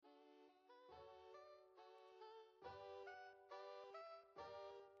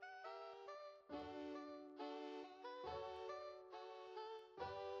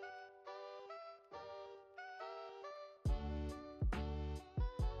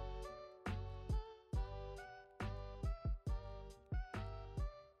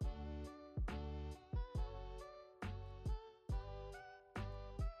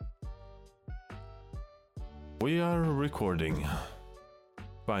We are recording.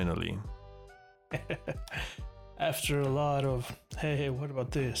 Finally. After a lot of, hey, what about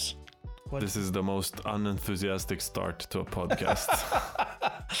this? What? This is the most unenthusiastic start to a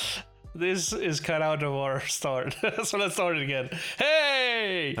podcast. This is cut out of our start. So let's start it again.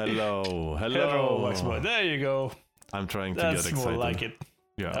 Hey! Hello. Hello, Maximo. There you go. I'm trying to That's get excited. more like it.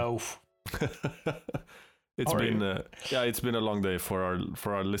 Yeah. Oh. It's been a long day for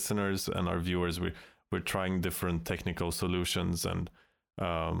our listeners and our viewers. We're trying different technical solutions, and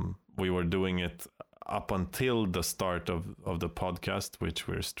we were doing it up until the start of the podcast, which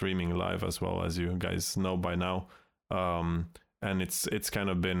we're streaming live as well, as you guys know by now. And it's kind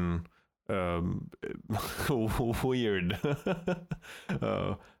of been weird.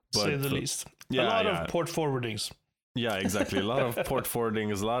 Say the least. Yeah, a lot of port forwardings. Yeah, exactly. A lot of port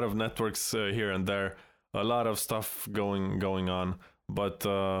forwardings, a lot of networks here and there, a lot of stuff going on. But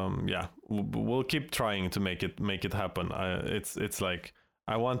we'll keep trying to make it happen. It's like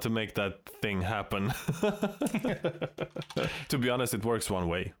I want to make that thing happen. To be honest, it works one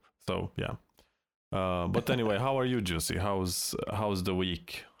way. So yeah. But anyway, how are you, Juicy? How's the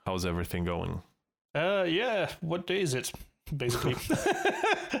week? How's everything going? Yeah. What day is it? Basically,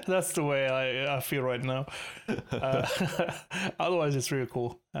 that's the way I feel right now. Otherwise, it's really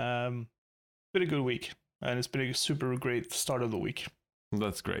cool. Been a good week, and it's been a super great start of the week.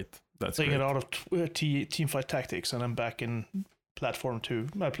 That's great. That's playing great. a lot of Teamfight Tactics, and I'm back in Platform 2.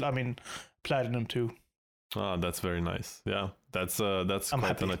 I mean, Platinum 2. Ah, that's very nice. Yeah, that's quite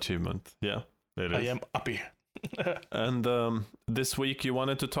happy. an achievement. Yeah, it is. I am happy. And this week you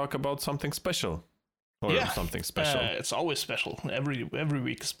wanted to talk about something special. Or something special. It's always special. Every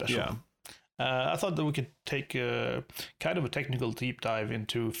week is special. Yeah. I thought that we could take kind of a technical deep dive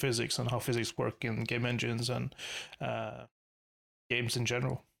into physics and how physics work in game engines and games in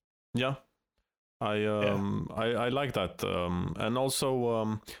general. Yeah. I like that. And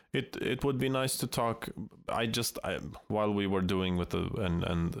also it would be nice to talk. While we were doing with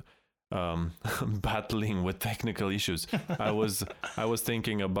battling with technical issues, I was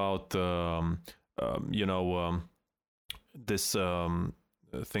thinking about this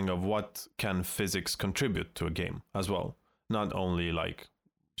thing of what can physics contribute to a game as well. Not only like,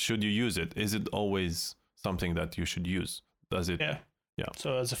 should you use it? Is it always something that you should use? Does it? Yeah.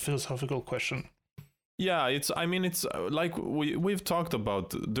 So as a philosophical question. Yeah, it's like we've talked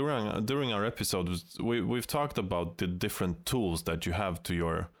about during our episodes. We've talked about the different tools that you have to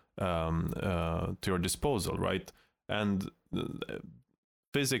your disposal, right? And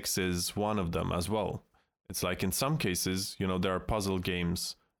physics is one of them as well. It's like in some cases, there are puzzle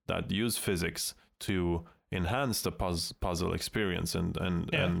games that use physics to enhance the puzzle experience and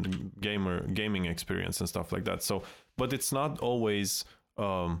gaming experience and stuff like that. So, but it's not always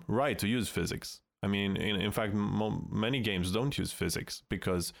right to use physics. I mean, in fact, many games don't use physics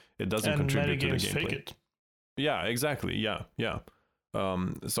because it doesn't contribute to the gameplay. Fake it. Yeah, exactly. Yeah.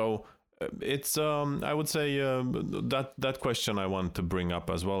 So it's I would say that question I want to bring up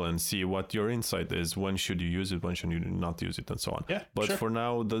as well and see what your insight is. When should you use it? When should you not use it? And so on. Yeah. But sure. for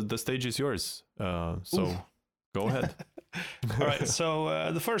now, the stage is yours. So go ahead. All right.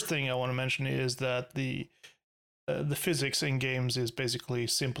 So the first thing I want to mention is that the physics in games is basically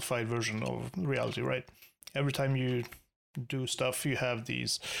simplified version of reality, right? Every time you do stuff, you have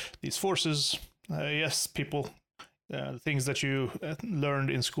these forces. Yes, people. Things that you learned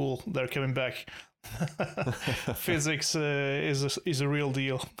in school, they're coming back. Physics is a real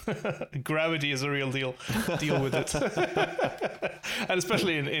deal. Gravity is a real deal. Deal with it. And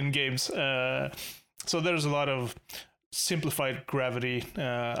especially in games. So there's a lot of simplified gravity.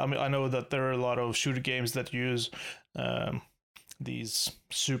 I mean, I know that there are a lot of shooter games that use these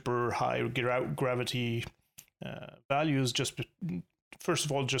super high gravity values first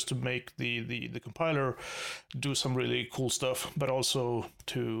of all, just to make the compiler do some really cool stuff, but also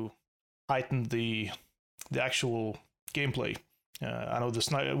to heighten the actual gameplay. I know the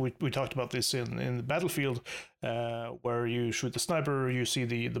sniper. We talked about this in the Battlefield, where you shoot the sniper, you see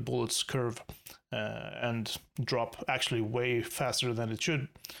the bullets curve and drop actually way faster than it should,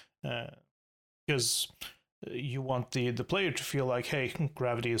 because you want the player to feel like, hey,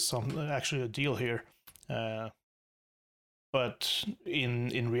 gravity is actually a deal here. But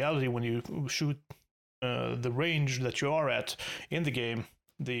in reality, when you shoot the range that you are at in the game,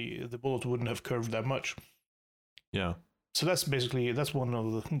 the bullet wouldn't have curved that much. Yeah. So that's one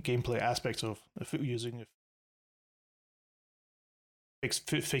of the gameplay aspects of using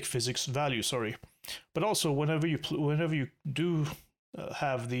fake physics value. Sorry, but also whenever you do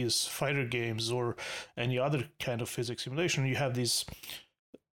have these fighter games or any other kind of physics simulation, you have these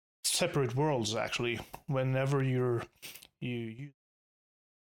separate worlds actually. Whenever you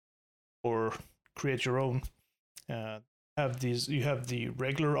or create your own, you have the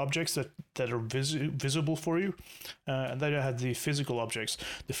regular objects that are visible for you, and then you have the physical objects,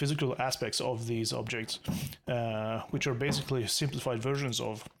 the physical aspects of these objects, which are basically simplified versions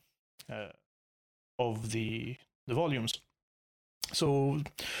of the volumes. So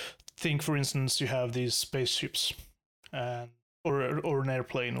think, for instance, you have these spaceships, or an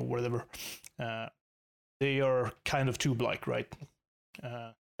airplane or whatever. They are kind of tube-like, right?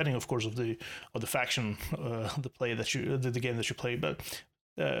 Depending, of course, of the faction, the game that you play. But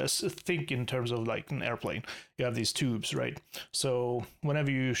think in terms of like an airplane. You have these tubes, right? So whenever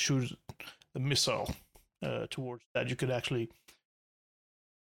you shoot the missile towards that, you could actually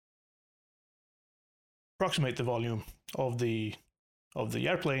approximate the volume of the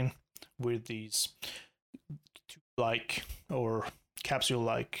airplane with these tube-like or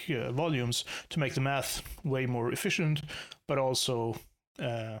capsule-like volumes to make the math way more efficient, but also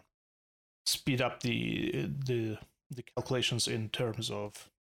speed up the calculations in terms of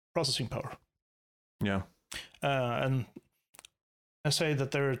processing power. Yeah. And I say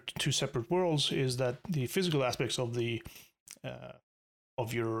that there are two separate worlds. Is that the physical aspects of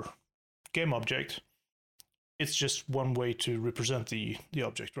your game object? It's just one way to represent the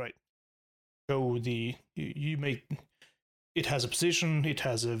object, right? So you make it has a position. It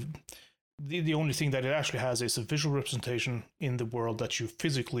has the only thing that it actually has is a visual representation in the world that you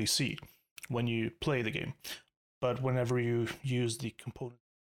physically see when you play the game. But whenever you use the component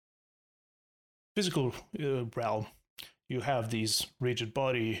physical realm, you have these rigid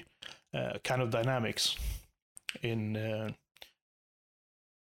body kind of dynamics in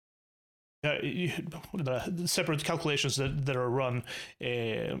the separate calculations that are run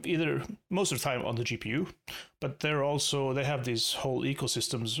either most of the time on the GPU, but they have these whole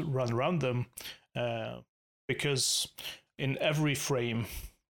ecosystems run around them, because in every frame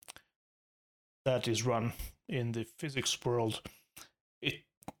that is run in the physics world,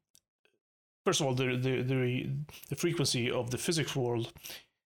 first of all, the frequency of the physics world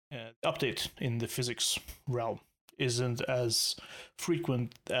update in the physics realm isn't as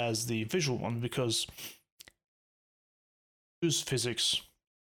frequent as the visual one, because use physics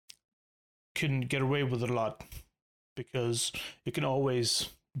can get away with it a lot, because you can always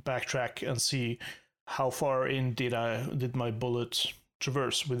backtrack and see how far in did my bullet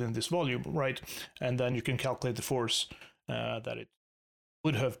traverse within this volume, right? And then you can calculate the force that it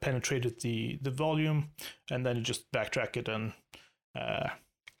would have penetrated the volume, and then you just backtrack it and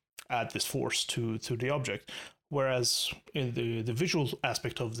add this force to the object. Whereas in the visual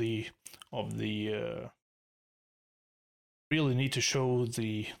aspect of the really need to show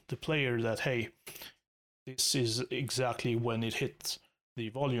the player that, hey, this is exactly when it hits the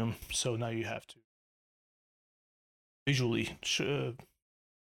volume, so now you have to visually stuff.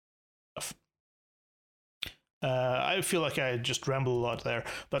 I feel like I just ramble a lot there,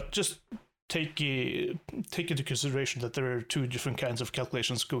 but just take into consideration that there are two different kinds of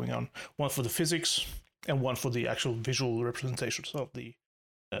calculations going on: one for the physics and one for the actual visual representations of the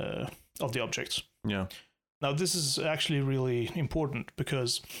objects. Yeah. Now, this is actually really important,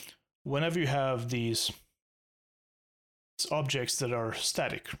 because whenever you have these objects that are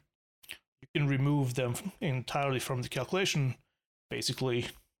static, you can remove them entirely from the calculation, basically.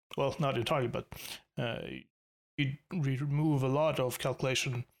 Well, not entirely, but you remove a lot of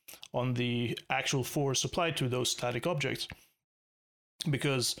calculation on the actual force applied to those static objects,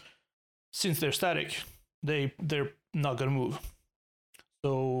 because since they're static, they're not going to move.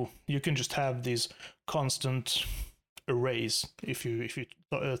 So you can just have these constant arrays. If you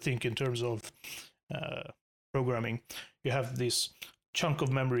think in terms of programming, you have this chunk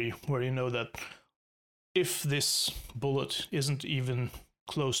of memory where you know that if this bullet isn't even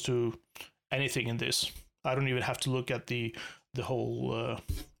close to anything in this, I don't even have to look at the whole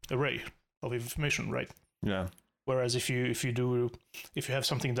array of information, right? Yeah. Whereas if you have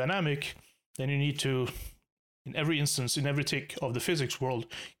something dynamic, then you need to, in every instance, in every tick of the physics world,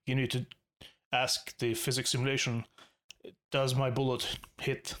 you need to ask the physics simulation, does my bullet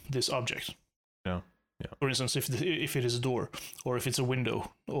hit this object? Yeah. Yeah. For instance, if it is a door, or if it's a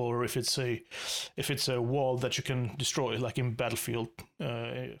window, or if it's a wall that you can destroy, like in Battlefield,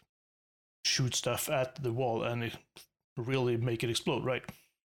 shoot stuff at the wall and it really make it explode, right?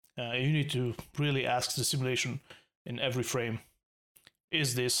 You need to really ask the simulation in every frame,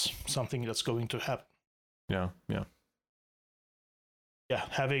 is this something that's going to happen? Yeah.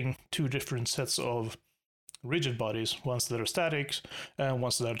 Having two different sets of rigid bodies, ones that are static and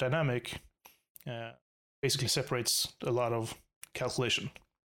ones that are dynamic, basically separates a lot of calculation.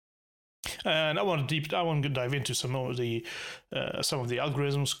 And I want to dive into some of the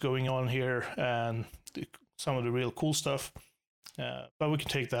algorithms going on here and some of the real cool stuff. But we can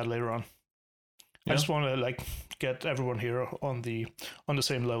take that later on. Yeah. I just want to like get everyone here on the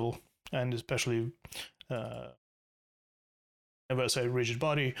same level, and especially if I say rigid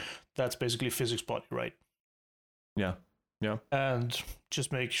body, that's basically physics body, right? Yeah. Yeah. And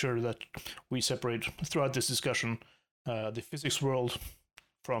just make sure that we separate throughout this discussion the physics world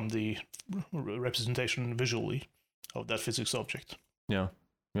from the representation visually of that physics object. Yeah.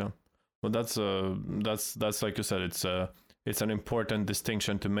 Yeah. Well, that's like you said, it's an important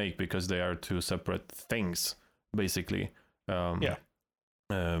distinction to make because they are two separate things, basically. The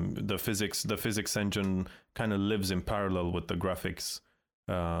physics engine kind of lives in parallel with the graphics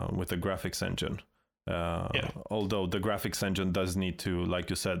engine. Although the graphics engine does need to,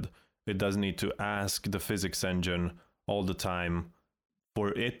 like you said, it does need to ask the physics engine all the time for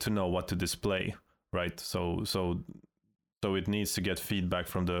it to know what to display, right? So it needs to get feedback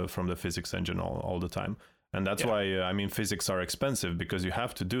from the physics engine all the time. And that's why, I mean, physics are expensive because you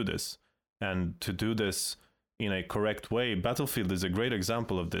have to do this. And to do this in a correct way, Battlefield is a great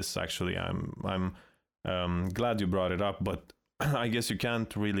example of this, actually. I'm glad you brought it up, but I guess you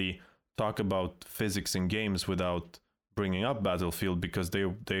can't really talk about physics in games without bringing up Battlefield because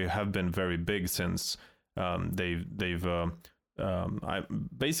they have been very big since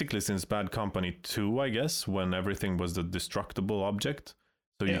basically since Bad Company 2, I guess, when everything was the destructible object.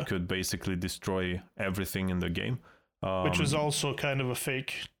 So you could basically destroy everything in the game. Which was also kind of a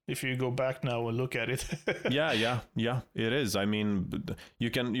fake if you go back now and look at it. yeah, it is. I mean,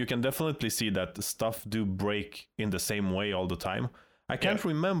 you can definitely see that stuff do break in the same way all the time. I can't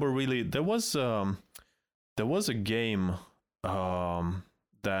remember really. There was a game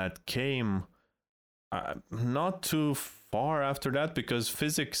that came not too far after that because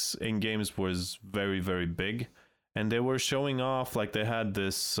physics in games was very, very big. And they were showing off, like they had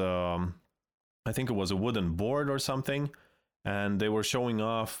this, I think it was a wooden board or something, and they were showing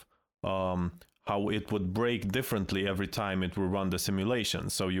off how it would break differently every time it would run the simulation.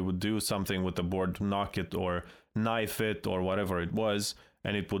 So you would do something with the board, knock it or knife it or whatever it was,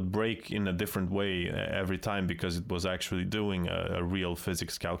 and it would break in a different way every time because it was actually doing a real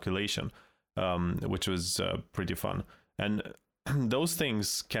physics calculation, which was pretty fun. And those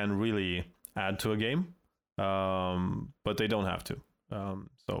things can really add to a game. But they don't have to.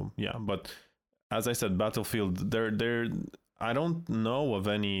 So yeah, but as I said, Battlefield, I don't know of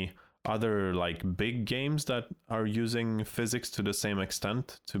any other like big games that are using physics to the same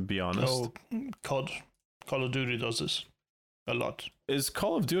extent, to be honest. Oh, Call of Duty does this a lot. Is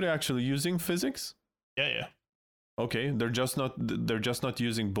Call of Duty actually using physics? Yeah. Okay, they're just not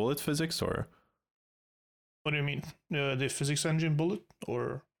using bullet physics, or what do you mean? The physics engine bullet,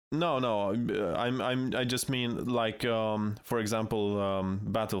 or No, I just mean like for example,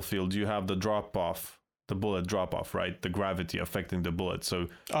 Battlefield, you have the bullet drop off, right? The gravity affecting the bullet. So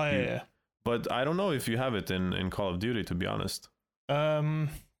yeah. But I don't know if you have it in Call of Duty, to be honest.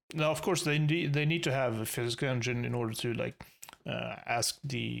 No, of course they need to have a physics engine in order to like ask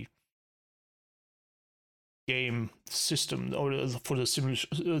the game system or for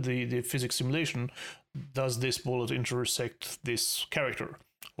the physics simulation, does this bullet intersect this character?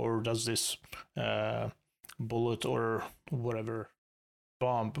 Or does this bullet or whatever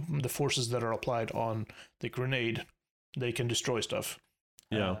bomb, the forces that are applied on the grenade, they can destroy stuff.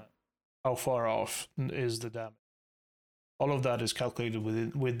 Yeah. How far off is the damage? All of that is calculated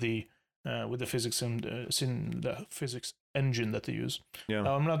with the physics and the physics engine that they use. Yeah.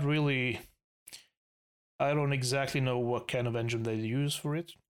 I don't exactly know what kind of engine they use for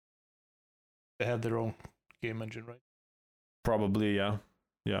it. They have their own game engine, right? Probably, yeah.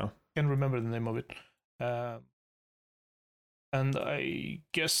 Yeah. Can't remember the name of it. And I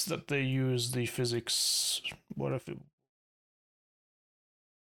guess that they use the physics. What if it?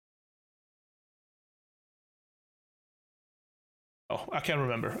 Oh, I can't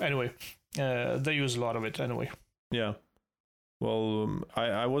remember. Anyway, they use a lot of it anyway. Yeah. Well,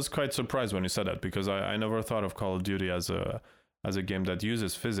 I was quite surprised when you said that because I never thought of Call of Duty as a game that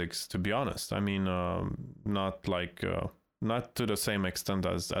uses physics, to be honest. I mean, not to the same extent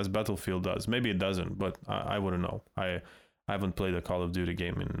as Battlefield does. Maybe it doesn't, but I wouldn't know. I haven't played a Call of Duty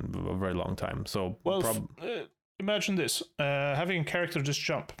game in a very long time. So imagine this: having a character just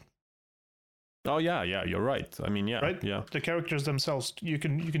jump. Oh yeah, you're right. I mean, yeah, right? Yeah. The characters themselves, you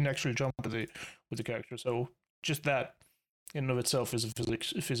can actually jump with the character. So just that in and of itself is a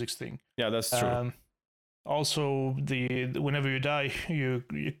physics thing. Yeah, that's true. Also, whenever you die, you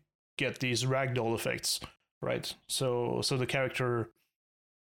get these ragdoll effects, right? So the character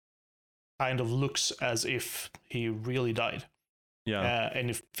kind of looks as if he really died. Yeah. In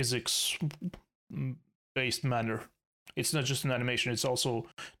a physics based manner. It's not just an animation, it's also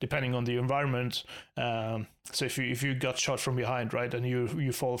depending on the environment. So if you got shot from behind, right, and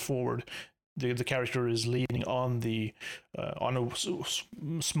you fall forward, the character is leaning on on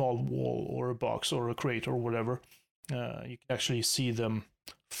a small wall or a box or a crate or whatever. You can actually see them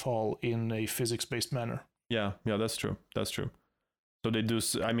fall in a physics based manner. Yeah, that's true. So they do.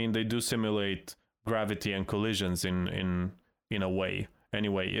 I mean, they do simulate gravity and collisions in a way.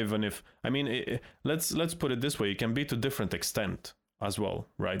 Anyway, even if, I mean, let's put it this way: it can be to different extent as well,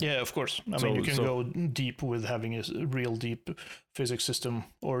 right? Yeah, of course. I mean, you can go deep with having a real deep physics system,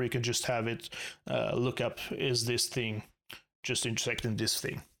 or you can just have it look up, is this thing just intersecting this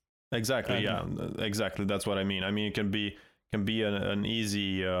thing? Exactly. Exactly. That's what I mean. I mean, it can be an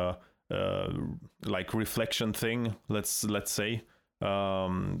easy like reflection thing. Let's say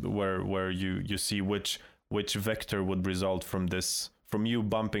where you see which vector would result from you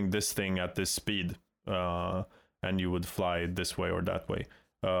bumping this thing at this speed, and you would fly this way or that way.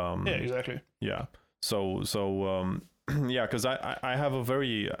 Yeah, exactly. Yeah. So yeah, because I have a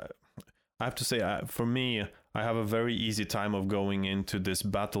very, I have to say, for me, I have a very easy time of going into this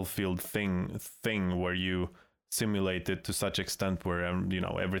battlefield thing where you simulate it to such extent where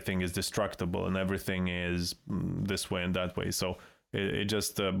everything is destructible and everything is this way and that way. So it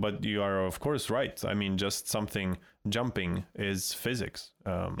just, but you are of course right. I mean, just something jumping is physics.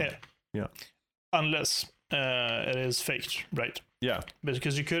 Yeah. Unless it is faked, right? Yeah.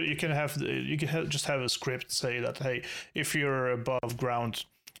 Because you can just have a script say that, hey, if you're above ground,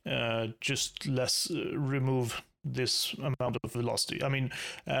 just remove this amount of velocity. I mean,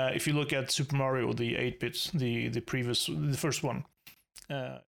 if you look at Super Mario, the 8-bit, the first one,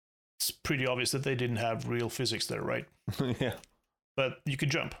 it's pretty obvious that they didn't have real physics there, right? Yeah. But you could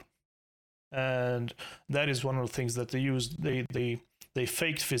jump, and that is one of the things that they used. They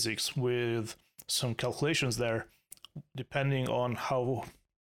faked physics with some calculations there, depending on how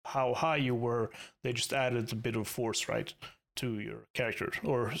high you were. They just added a bit of force, right, to your character,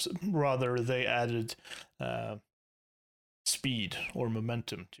 or rather, they added speed or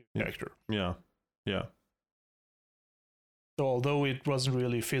momentum to your character. Yeah. So although it wasn't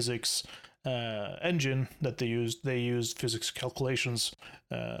really physics engine that they used physics calculations,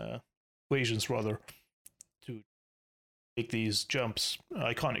 equations rather, to make these jumps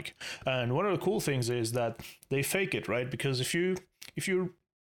iconic. And one of the cool things is that they fake it, right? Because if you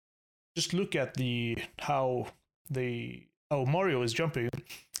just look at how Mario is jumping,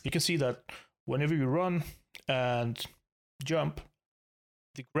 you can see that whenever you run and jump,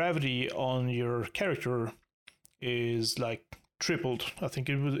 the gravity on your character is like tripled. I think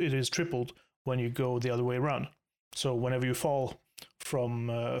it is tripled when you go the other way around. So whenever you fall from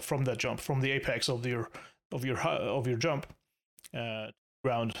that jump, from the apex of your jump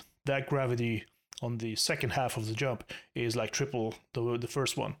ground, that gravity on the second half of the jump is like triple the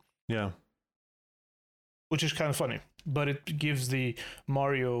first one. Yeah. Which is kind of funny, but it gives the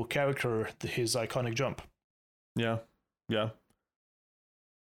Mario character his iconic jump. Yeah.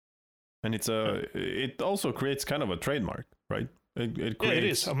 And it also creates kind of a trademark, right? It creates, it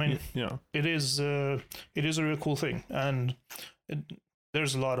is. I mean, it is a real cool thing, and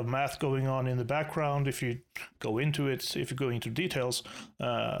there's a lot of math going on in the background if you go into it, if you go into details.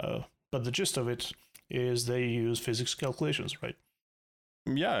 But the gist of it is they use physics calculations, right?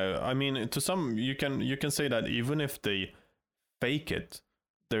 Yeah, I mean, to some you can say that even if they fake it,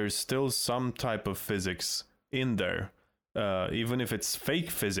 there's still some type of physics in there. Even if it's fake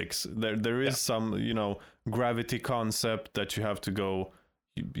physics, there is some gravity concept that you have to go,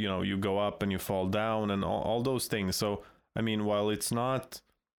 you go up and you fall down and all those things. So I mean, while it's not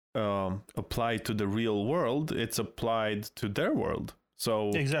applied to the real world, it's applied to their world. So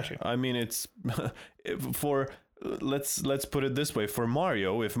exactly. I mean, it's for let's put it this way: for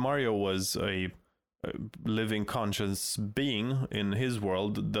Mario, if Mario was a living conscious being in his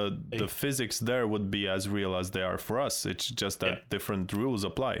world, the physics there would be as real as they are for us. It's just that different rules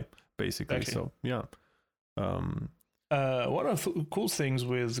apply, basically. Exactly. So yeah. One of the cool things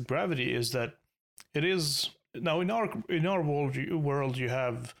with gravity is that it is now in our world you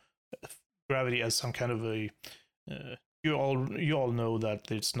have gravity as some kind of a you all know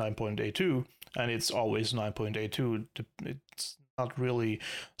that it's 9.82 and it's always 9.82. It's not really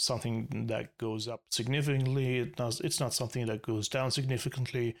something that goes up significantly. It's not something that goes down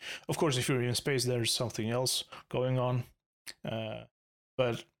significantly. Of course, if you're in space, there's something else going on.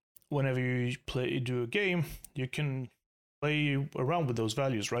 But whenever you do a game, you can play around with those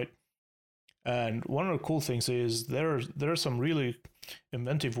values, right? And one of the cool things is there are some really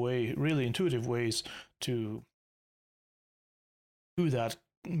inventive way, really intuitive ways to do that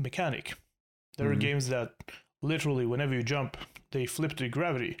mechanic. There are games that literally, whenever you jump, they flip the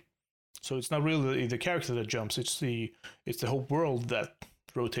gravity. So it's not really the character that jumps; it's the whole world that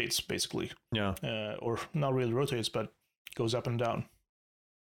rotates, basically. Yeah. Or not really rotates, but goes up and down.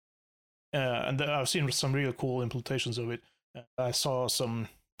 And I've seen some really cool implementations of it. I saw some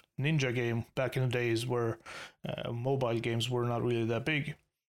Ninja game back in the days where mobile games were not really that big.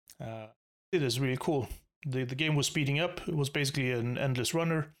 It is really cool. The game was speeding up. It was basically an endless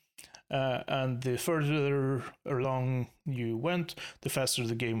runner. And the further along you went, the faster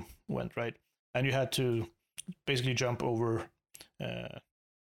the game went, right? And you had to basically jump over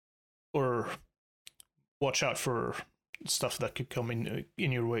or watch out for stuff that could come in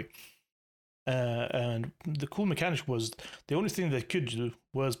your way. And the cool mechanic was the only thing they could do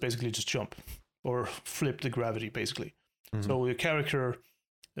was basically just jump or flip the gravity, basically. So the character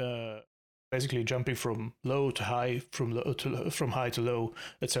basically jumping from low to high, from high to low,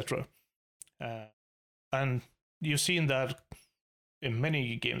 etc. And you've seen that in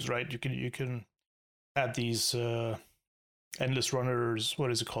many games, right? You can have these endless runners.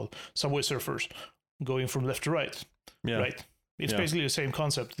 What is it called? Subway surfers going from left to right. Yeah. Right. It's basically the same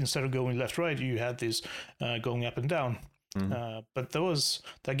concept. Instead of going left right, you had this going up and down. But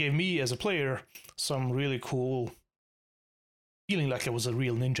that gave me as a player some really cool feeling, like I was a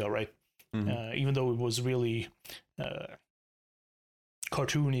real ninja, right? Even though it was really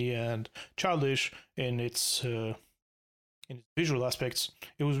cartoony and childish in its visual aspects,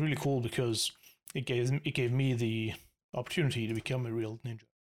 it was really cool because it gave me the opportunity to become a real ninja.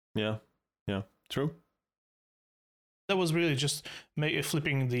 Yeah, true. That was really just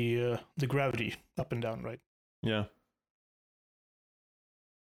flipping the gravity up and down, right? Yeah.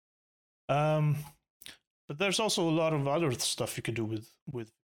 But there's also a lot of other stuff you could do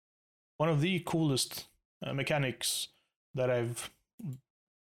with one of the coolest mechanics that I've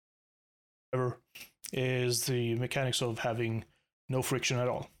ever is the mechanics of having no friction at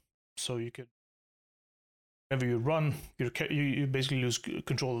all. So you could, whenever you run, you basically lose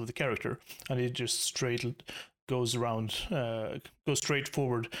control of the character, and it just straight goes straight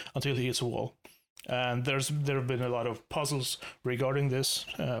forward until he hits a wall. And there have been a lot of puzzles regarding this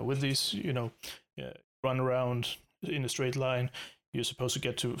with these, run around in a straight line. You're supposed to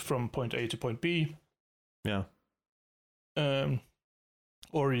get from point A to point B. Yeah.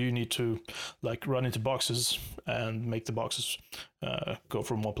 Or you need to run into boxes and make the boxes go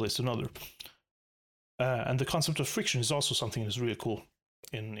from one place to another. And the concept of friction is also something that's really cool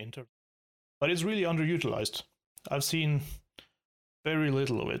in terms, but it's really underutilized. I've seen very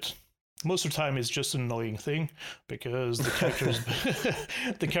little of it. Most of the time, it's just an annoying thing because the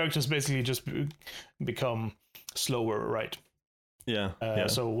characters basically just become slower, right? Yeah.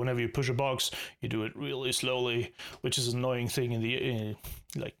 So whenever you push a box, you do it really slowly, which is an annoying thing in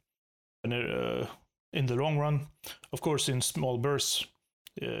the long run. Of course, in small bursts,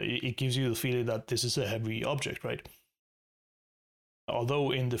 it gives you the feeling that this is a heavy object, right?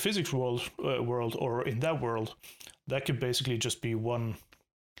 Although in the physics world, or in that world, that could basically just be one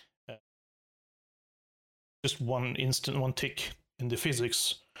instant, one tick in the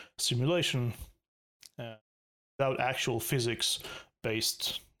physics simulation, without actual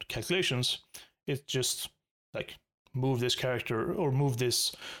physics-based calculations. It's just move this character or move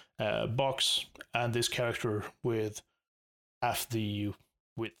this box and this character with half the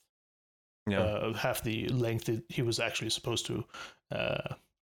width, half the length that he was actually supposed to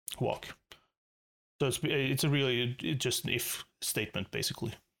walk. So it's a really just an if statement,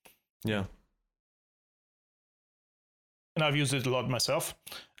 basically. Yeah. And I've used it a lot myself,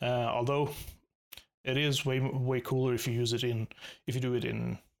 although it is way cooler if you do it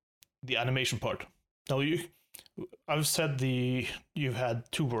in the animation part. Now I've said you've had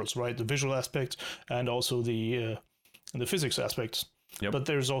two worlds, right? The visual aspect and also the physics aspect. Yep. But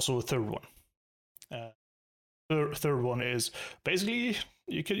there's also a third one. Third one is basically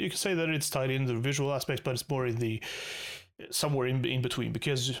you could say that it's tied into the visual aspect, but it's more somewhere in between,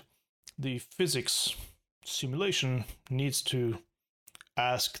 because the physics simulation needs to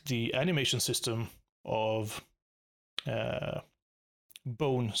ask the animation system of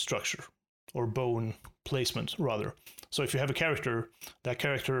bone structure or bone placement, rather. So if you have a character, that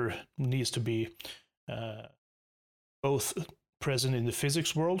character needs to be both present in the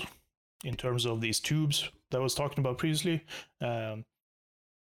physics world in terms of these tubes that I was talking about previously,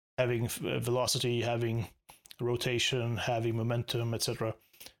 having velocity, having rotation, having momentum, etc.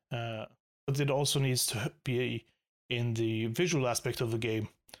 But it also needs to be in the visual aspect of the game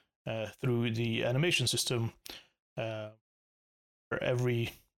through the animation system,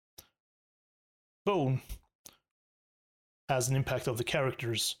 every bone has an impact of the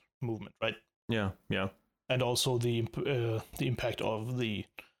character's movement, right? Yeah, yeah, And also the impact of the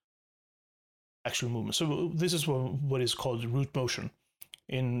actual movement. So this is what is called root motion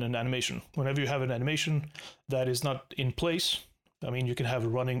in an animation. Whenever you have an animation that is not in place, I mean, you can have a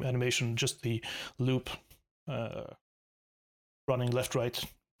running animation, just the loop running left, right,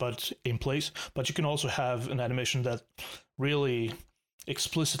 but in place. But you can also have an animation that really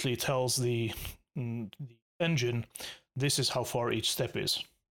explicitly tells the engine, this is how far each step is.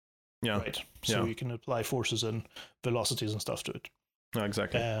 yeah, Right. So you can apply forces and velocities and stuff to it.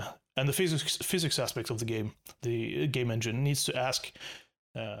 exactly. And the physics aspect of the game engine needs to ask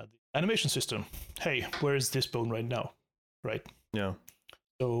the animation system, hey, where is this bone right now? Right. Yeah,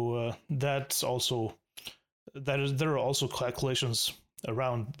 So that's also there are also calculations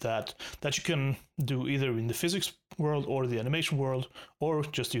around that you can do either in the physics world or the animation world, or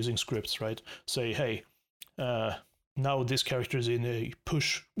just using scripts, right? Say, hey, now this character is in a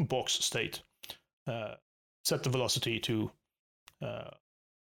push box state. Set the velocity to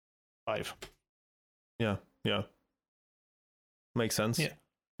 5. yeah, yeah. Makes sense. Yeah.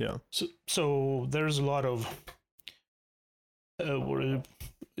 Yeah. So there's a lot of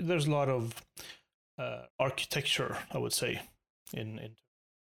architecture, I would say, in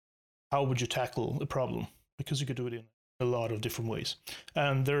how would you tackle a problem, because you could do it in a lot of different ways,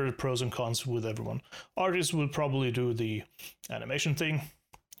 and there are pros and cons with everyone. Artists will probably do the animation thing.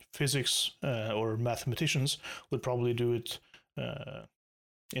 Physics or mathematicians would probably do it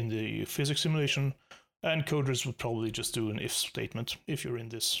in the physics simulation, and coders would probably just do an if statement. If you're in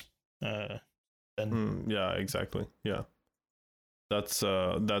this, then yeah, exactly. Yeah, that's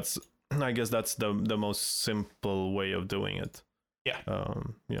I guess that's the most simple way of doing it. Yeah.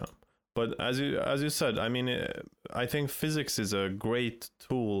 Yeah. But as you said, I mean, I think physics is a great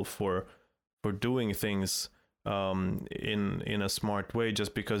tool for doing things in a smart way,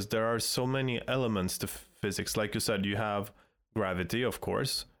 just because there are so many elements to physics. Like you said, you have gravity, of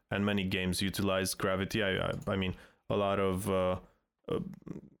course, and many games utilize gravity. I mean, a lot of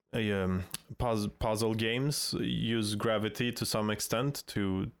puzzle games use gravity to some extent.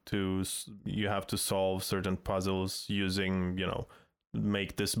 To you have to solve certain puzzles using,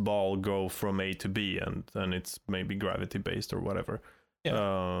 make this ball go from A to B, and it's maybe gravity based or whatever.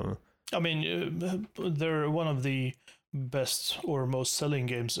 Yeah. I mean, they're one of the best or most selling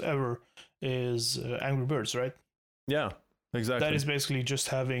games ever is Angry Birds, right? Yeah, exactly. That is basically just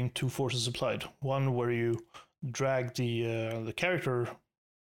having two forces applied. One where you drag the character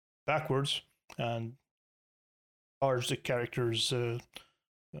backwards and charge the character's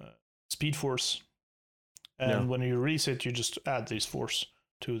speed force, and when you release it, you just add this force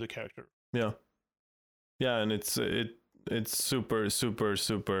to the character. Yeah, and it's super. It's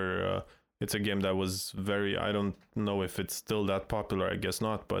a game that was very. I don't know if it's still that popular. I guess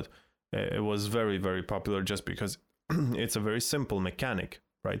not, but it was very, very popular just because it's a very simple mechanic,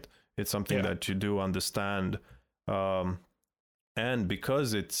 right? It's something that you do understand, and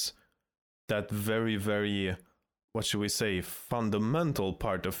because it's that very, very, what should we say, fundamental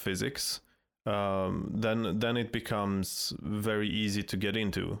part of physics, then it becomes very easy to get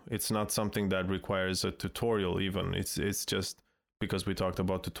into. It's not something that requires a tutorial even. It's just because we talked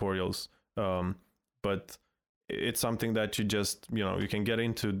about tutorials, but it's something that you just, you can get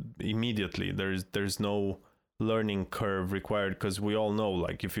into immediately. There's no learning curve required, because we all know,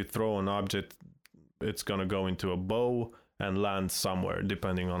 like, if you throw an object, it's gonna go into a bow and land somewhere,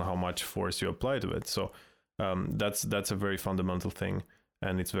 depending on how much force you apply to it. So that's a very fundamental thing,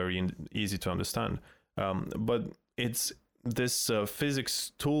 and it's very easy to understand. But it's this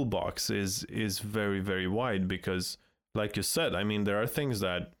physics toolbox is very, very wide, because, like you said, I mean, there are things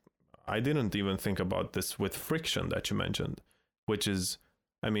that I didn't even think about, this with friction that you mentioned, which is,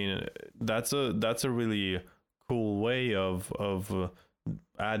 I mean, that's a really cool way of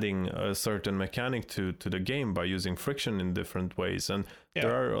adding a certain mechanic to the game by using friction in different ways. And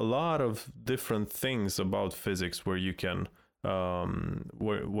there are a lot of different things about physics where you can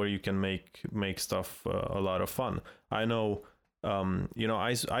where you can make stuff a lot of fun. I know,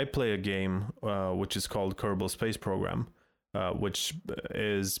 I play a game which is called Kerbal Space Program, which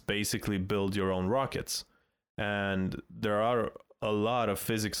is basically build your own rockets, and there are a lot of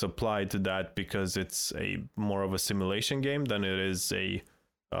physics applied to that, because it's a more of a simulation game than it is a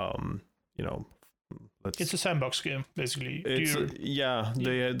it's a sandbox game, basically. They have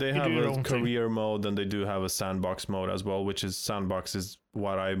a career mode, and they do have a sandbox mode as well, which is, sandbox is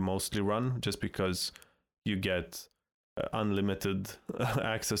what I mostly run, just because you get unlimited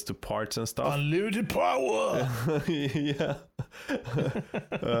access to parts and stuff. Unlimited power. Yeah.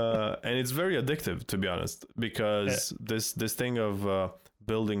 And it's very addictive, to be honest, because this thing of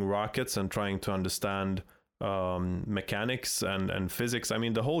building rockets and trying to understand mechanics and physics. I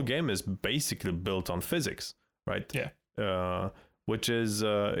mean, the whole game is basically built on physics, right? Yeah. Which is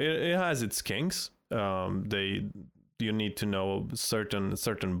it has its kinks. You need to know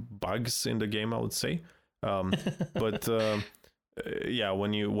certain bugs in the game, I would say. But yeah,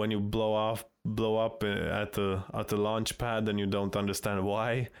 when you blow up at the launch pad and you don't understand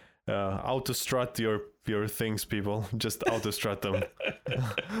why, auto strut your things, people. Just auto strut them.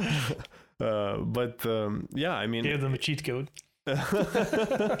 But yeah, I mean, give them a cheat code. Yeah,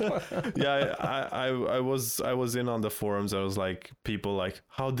 I was in on the forums. I was like, people like,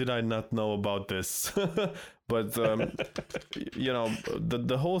 how did I not know about this? But you know,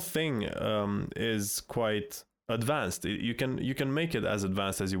 the whole thing is quite advanced. You can make it as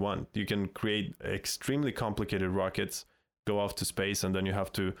advanced as you want. You can create extremely complicated rockets, go off to space, and then you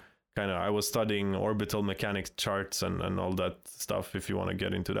have to I was studying orbital mechanics charts and all that stuff, if you want to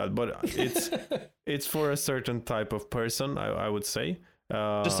get into that. But it's for a certain type of person, I would say.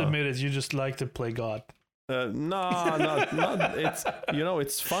 Just admit it, you just like to play God. No, not. It's, you know,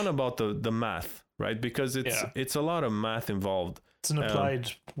 it's fun about the math, right? Because it's a lot of math involved. It's an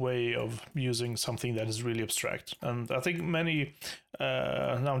applied way of using something that is really abstract. And I think many,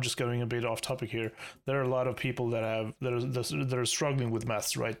 now I'm just going a bit off topic here, there are a lot of people that are struggling with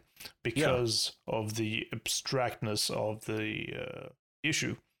maths, right? Because of the abstractness of the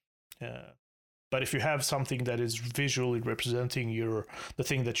issue. But if you have something that is visually representing the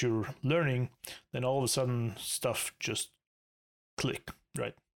thing that you're learning, then all of a sudden stuff just click,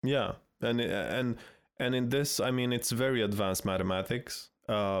 right? Yeah, and in this, I mean, it's very advanced mathematics.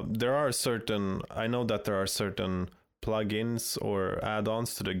 I know that there are certain plugins or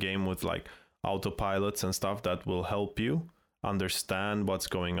add-ons to the game with like autopilots and stuff that will help you understand what's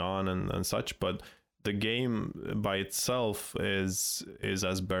going on and such, but the game by itself is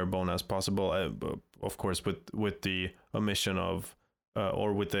as bare bone as possible, of course, with the omission of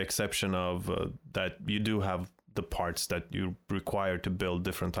or with the exception of that you do have the parts that you require to build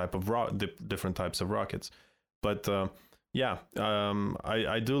different types of rockets. But I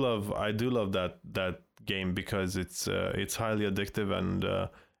do love that game because it's highly addictive, and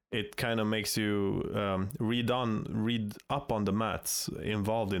it kind of makes you read up on the maths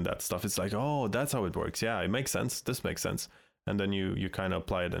involved in that stuff. It's like, oh, that's how it works. Yeah, it makes sense. This makes sense. And then you kind of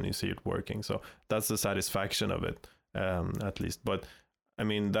apply it and you see it working. So that's the satisfaction of it, at least. But I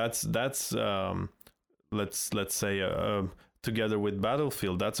mean, that's let's say together with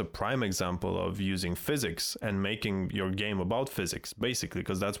Battlefield, that's a prime example of using physics and making your game about physics, basically,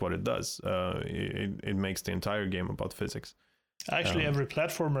 because that's what it does. It makes the entire game about physics. Actually, every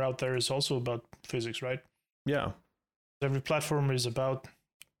platformer out there is also about physics, right? Yeah. Every platformer is about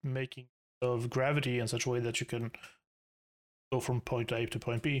making of gravity in such a way that you can go from point A to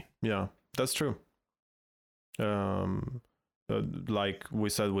point B. Yeah, that's true. Like we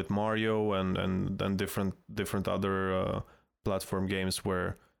said with Mario and different other platform games,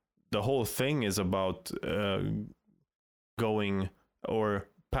 where the whole thing is about going or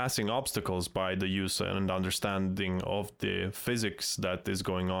passing obstacles by the user and understanding of the physics that is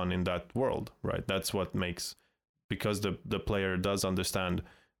going on in that world, right? That's what makes, because the player does understand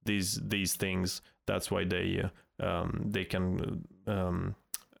these things. That's why they can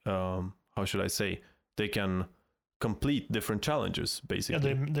how should I say, they can complete different challenges,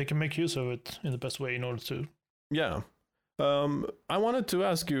 basically. Yeah, they can make use of it in the best way in order to. Yeah. I wanted to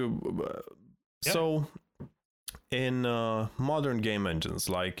ask you, so in modern game engines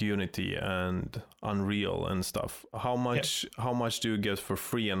like Unity and Unreal and stuff, how much do you get for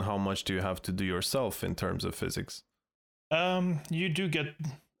free, and how much do you have to do yourself in terms of physics? You do get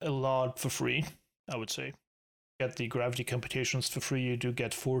a lot for free, I would say. You get the gravity computations for free, you do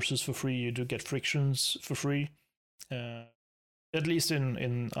get forces for free, you do get frictions for free. At least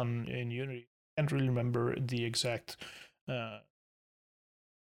in Unity. I can't really remember the exact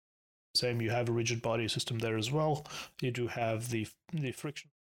same. You have a rigid body system there as well. You do have the friction,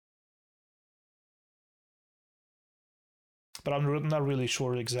 but I'm not really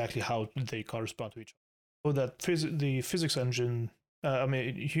sure exactly how they correspond to each other. So that the physics engine,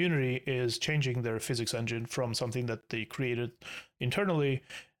 Unity is changing their physics engine from something that they created internally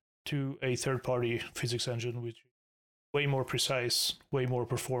to a third-party physics engine, which is way more precise, way more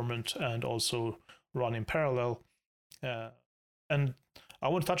performant, and also run in parallel. And I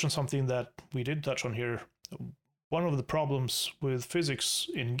want to touch on something that we did touch on here. One of the problems with physics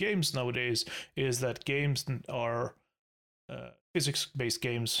in games nowadays is that games are physics-based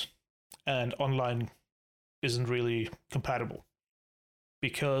games and online isn't really compatible,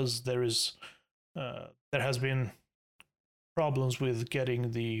 because there has been problems with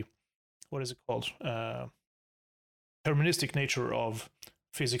getting the, what is it called, deterministic nature of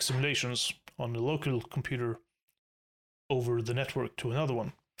physics simulations on the local computer over the network to another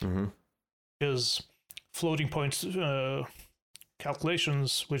one. Mm-hmm. Because floating point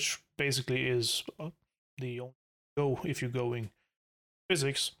calculations, which basically is the only go if you're going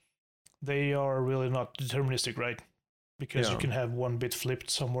physics, they are really not deterministic, right? Because you can have one bit flipped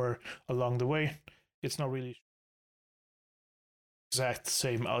somewhere along the way. It's not really exact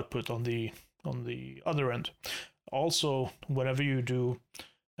same output on the other end. Also, whenever you do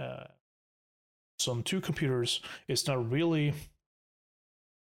on two computers, it's not really,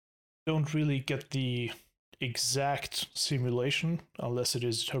 don't really get the exact simulation unless it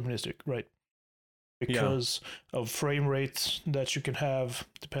is deterministic, right? Because of frame rate that you can have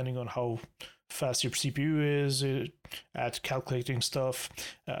depending on how fast your CPU is at calculating stuff,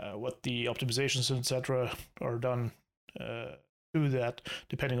 what the optimizations, etc., are done to that,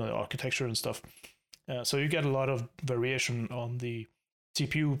 depending on the architecture and stuff. So you get a lot of variation on the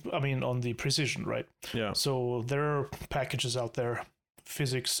CPU, on the precision, right? Yeah. So there are packages out there,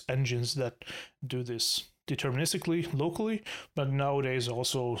 physics engines that do this deterministically, locally, but nowadays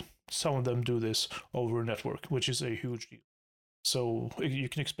also some of them do this over a network, which is a huge deal. So you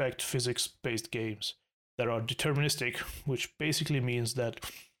can expect physics-based games that are deterministic, which basically means that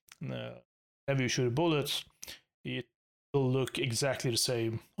whenever you shoot a bullet, it will look exactly the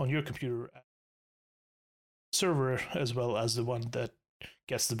same on your computer server as well as the one that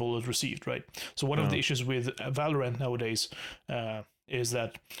gets the bullet received, right? So one of the issues with Valorant nowadays is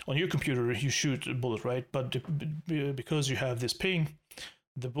that on your computer you shoot a bullet, right? But because you have this ping,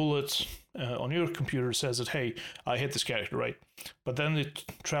 the bullet on your computer says that, hey, I hit this character, right? But then it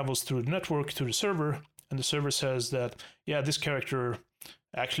travels through the network to the server, and the server says that, yeah, this character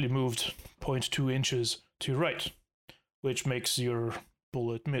actually moved 0.2 inches to right, which makes your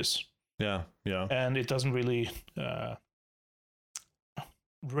bullet miss. Yeah. And it doesn't really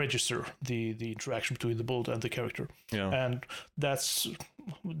register the interaction between the bullet and the character. Yeah. And that's,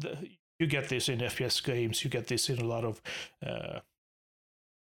 you get this in FPS games, you get this in a lot of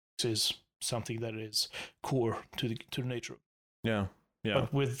is something that is core to the nature. Yeah.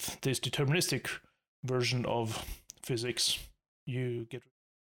 But with this deterministic version of physics, you get,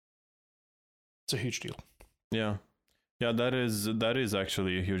 it's a huge deal. Yeah, that is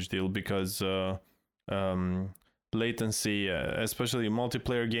actually a huge deal, because latency, especially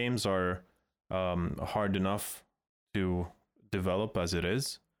multiplayer games, are hard enough to develop as it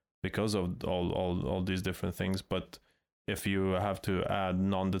is because of all these different things. But if you have to add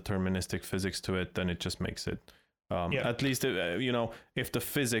non-deterministic physics to it, then it just makes it at least if the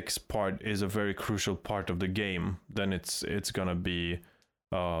physics part is a very crucial part of the game, then it's gonna be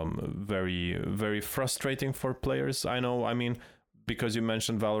very, very frustrating for players. Because you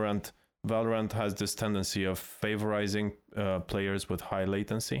mentioned Valorant has this tendency of favorizing players with high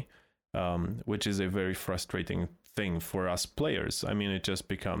latency, which is a very frustrating thing for us players. It just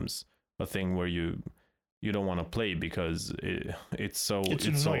becomes a thing where you don't want to play because it's so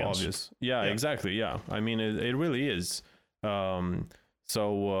obvious. Yeah, exactly. Yeah, it really is.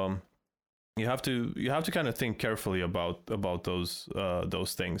 So you have to kind of think carefully about those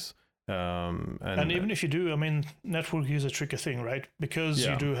things. And even if you do, network is a tricky thing, right? Because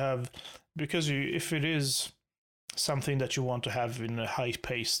you do have, if it is something that you want to have in a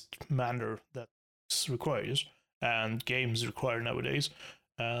high-paced manner that requires, and games require nowadays,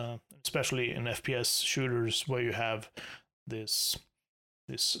 especially in FPS shooters where you have this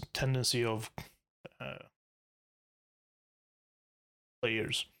tendency of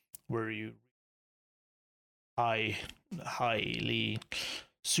players where you highly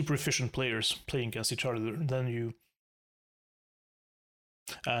super efficient players playing against each other,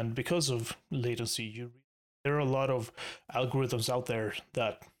 and because of latency, there are a lot of algorithms out there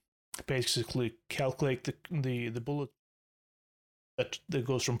that basically calculate the bullet that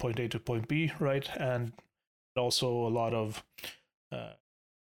goes from point A to point B, right? And also a lot of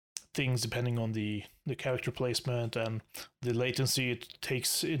things depending on the character placement and the latency it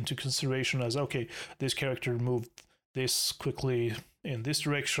takes into consideration as, okay, this character moved this quickly in this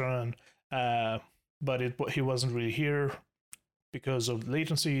direction, but he wasn't really here because of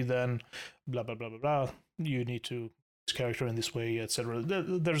latency, then blah blah blah blah blah, you need to this character in this way, etc.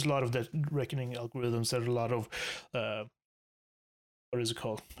 There's a lot of that reckoning algorithms. There's a lot of what is it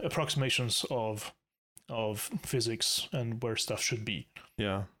called, approximations of physics and where stuff should be.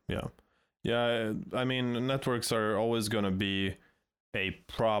 Yeah Yeah, I mean, networks are always going to be a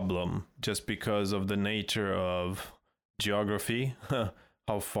problem just because of the nature of geography.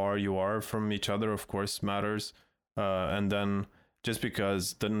 How far you are from each other, of course, matters. And then just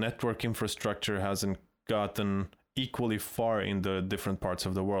because the network infrastructure hasn't gotten equally far in the different parts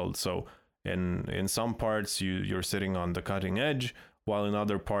of the world. So in some parts you're sitting on the cutting edge, while in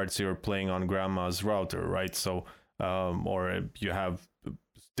other parts you're playing on grandma's router, right? So or you have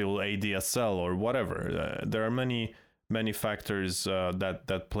still ADSL or whatever. There are many factors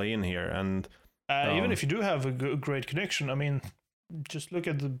that play in here, and even if you do have a great connection, I mean, just look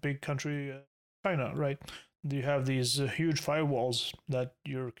at the big country China, right? You have these huge firewalls that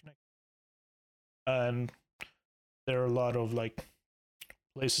you're connected, and there are a lot of like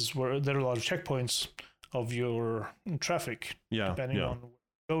places where there are a lot of checkpoints of your traffic, depending on where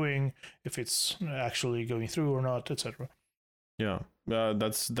you're going, if it's actually going through or not, etc. Yeah,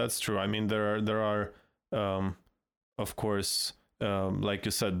 that's true. I mean, there are of course, like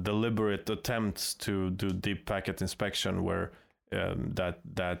you said, deliberate attempts to do deep packet inspection where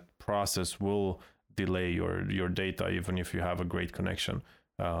that process will delay your data even if you have a great connection,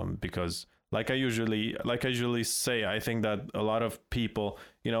 because like I usually say, I think that a lot of people,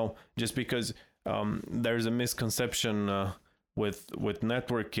 just because there's a misconception with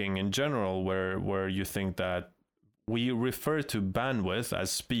networking in general, where you think that we refer to bandwidth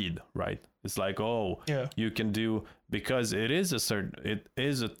as speed, right? It's like, you can do, because it is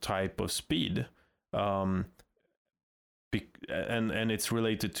a type of speed, and it's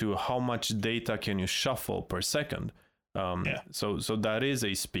related to how much data can you shuffle per second. So that is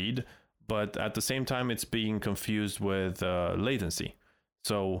a speed, but at the same time it's being confused with latency.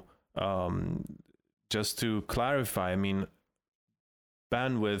 So just to clarify, I mean,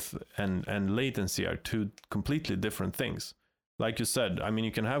 bandwidth and latency are two completely different things. Like you said, I mean,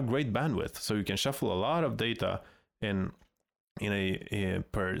 you can have great bandwidth, so you can shuffle a lot of data in a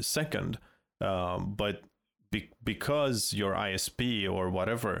per second, but because your ISP or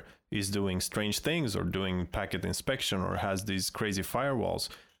whatever is doing strange things or doing packet inspection or has these crazy firewalls,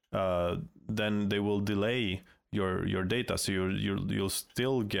 then they will delay your data, so you'll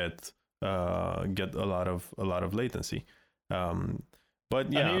still get a lot of latency. But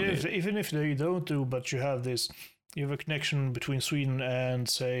yeah, and even if they don't do, but you have a connection between Sweden and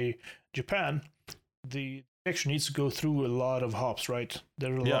say Japan, the connection needs to go through a lot of hops, right?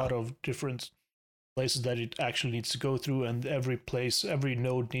 There are a lot of different places that it actually needs to go through, and every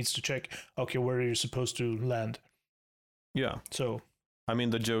node needs to check, okay, where are you supposed to land? Yeah. So, I mean,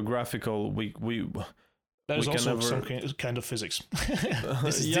 the geographical, there's also some kind of physics.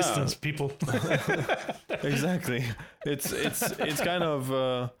 This is distance, people. Exactly. It's kind of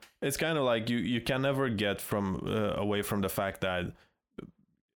like you can never get away from the fact that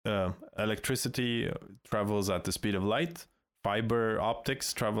electricity travels at the speed of light. Fiber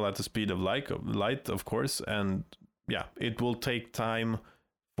optics travel at the speed of light, of course, and it will take time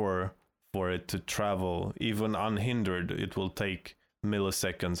for it to travel, even unhindered. It will take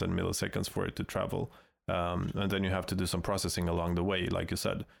milliseconds and milliseconds for it to travel. And then you have to do some processing along the way, like you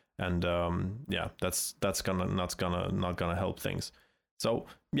said, and that's not gonna help things. So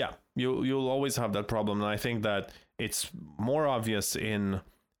you'll always have that problem, and I think that it's more obvious in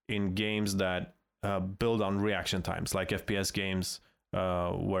games that build on reaction times, like FPS games,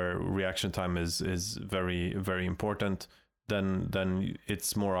 where reaction time is very, very important. Then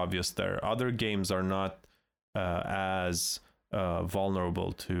it's more obvious there. Other games are not as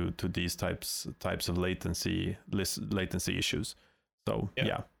vulnerable to these types of latency issues. So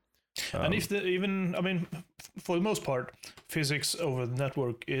and if for the most part, physics over the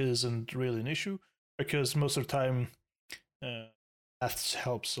network isn't really an issue, because most of the time maths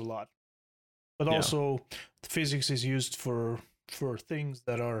helps a lot, but also physics is used for things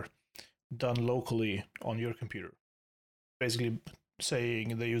that are done locally on your computer, basically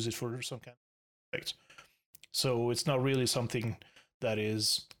saying they use it for some kind of effects. So it's not really something that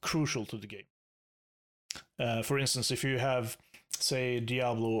is crucial to the game. For instance, if you have, say,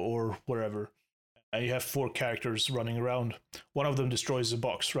 Diablo or wherever, you have 4 characters running around, one of them destroys a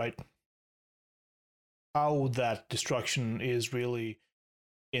box, right? How that destruction is really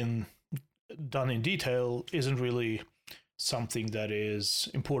done in detail isn't really something that is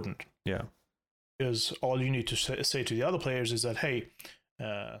important. Yeah. Because all you need to say to the other players is that, hey,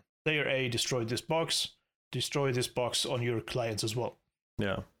 player A destroyed this box, destroy this box on your clients as well.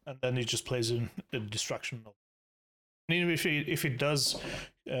 Yeah. And then it just plays in the destruction. And even if it does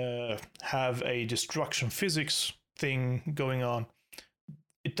have a destruction physics thing going on,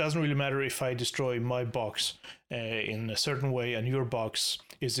 it doesn't really matter if I destroy my box in a certain way and your box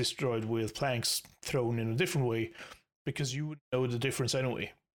is destroyed with planks thrown in a different way, because you would know the difference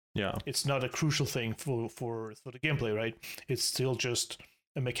anyway. Yeah. It's not a crucial thing for the gameplay, right? It's still just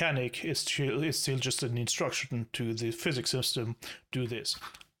a mechanic. It's still just an instruction to the physics system. Do this.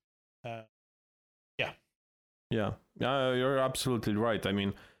 Yeah, you're absolutely right. I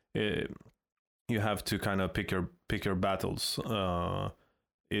mean, you have to kind of pick your battles.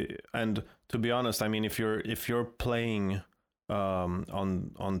 And to be honest, I mean, if you're playing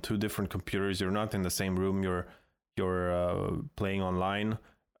on two different computers, you're not in the same room. You're playing online.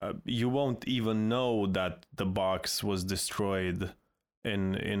 You won't even know that the box was destroyed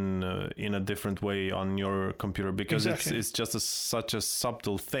in a different way on your computer, because it's just such a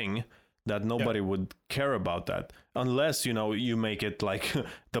subtle thing that nobody would care about that, unless you make it like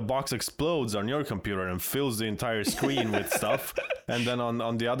the box explodes on your computer and fills the entire screen with stuff, and then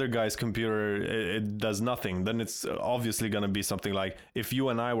on the other guy's computer it does nothing. Then it's obviously going to be something like, if you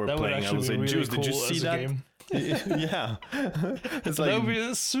and I were playing, I would say, really, Juice, cool, did you see that game? Yeah. It's like, that would be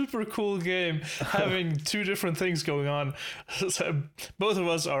a super cool game, having two different things going on. So both of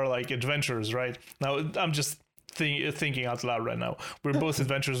us are like adventurers, right? Now I'm just thinking out loud right now. We're both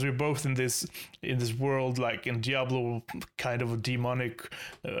adventurers. We're both in this world, like in Diablo, kind of a demonic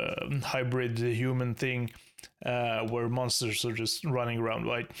hybrid human thing, where monsters are just running around,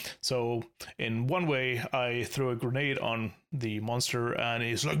 right? So in one way, I throw a grenade on the monster and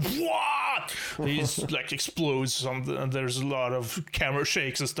he's like, what? He's like explodes something, and there's a lot of camera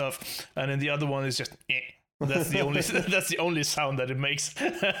shakes and stuff. And then the other one is just That's the only sound that it makes,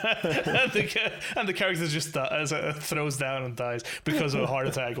 and the character just throws down and dies because of a heart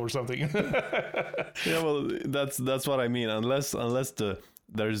attack or something. Yeah, well, that's what I mean. Unless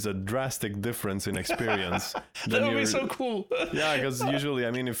there's a drastic difference in experience, that would be so cool. Yeah, because usually,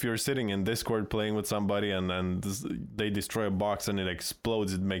 I mean, if you're sitting in Discord playing with somebody and they destroy a box and it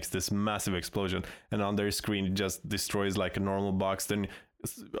explodes, it makes this massive explosion, and on their screen it just destroys like a normal box, then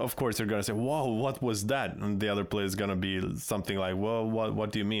of course you're gonna say, whoa, what was that? And the other player is gonna be something like, well,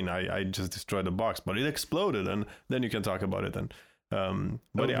 what do you mean? I just destroyed the box, but it exploded. And then you can talk about it. And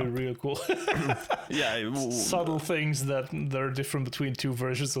but that would be real cool. Yeah, subtle things that are different between two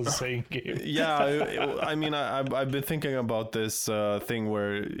versions of the same game. Yeah, I mean, I've been thinking about this thing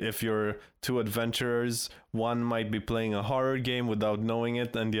where if you're two adventurers, one might be playing a horror game without knowing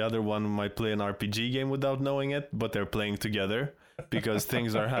it, and the other one might play an RPG game without knowing it, but they're playing together, because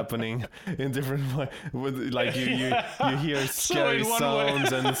things are happening in different ways. With like you hear scary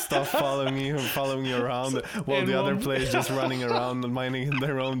sounds and stuff following you around, while the other player is just running around and minding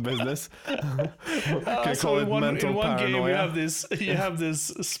their own business. Can call it mental paranoia. Game you have this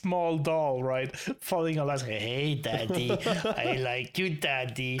small doll, right, falling along, hey daddy, I like you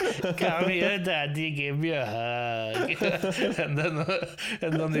daddy, come here daddy, give me a hug. and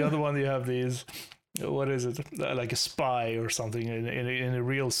then the other one, you have these, what is it, like a spy or something in a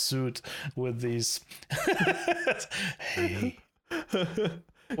real suit with these hey,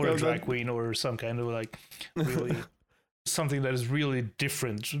 or a drag queen or some kind of like really something that is really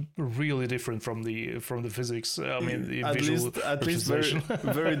different from the physics. I mean, the at least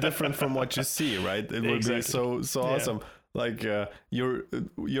very different from what you see, right? It would be so awesome. Like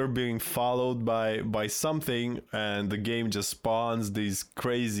you're being followed by something, and the game just spawns these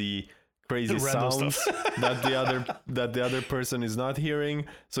crazy sounds that the other person is not hearing.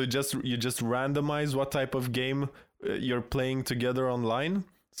 So you just randomize what type of game you're playing together online.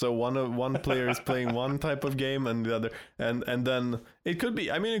 So one player is playing one type of game and the other, and then it could be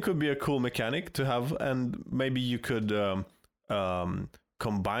a cool mechanic to have, and maybe you could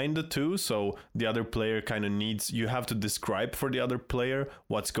combine the two. So the other player kind of you have to describe for the other player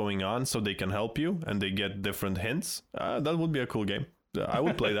what's going on so they can help you, and they get different hints. That would be a cool game. I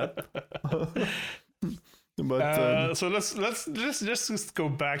would play that. But so let's just go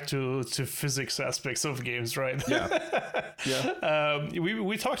back to physics aspects of games, right? Yeah.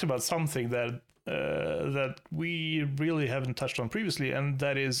 We talked about something that we really haven't touched on previously, and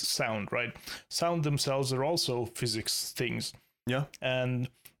that is sound, right? Sound themselves are also physics things. Yeah. And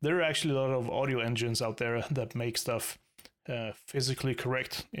there are actually a lot of audio engines out there that make stuff physically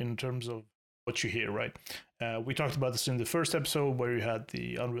correct in terms of what you hear, right? We talked about this in the first episode where you had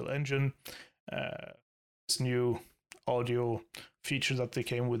the Unreal Engine, this new audio feature that they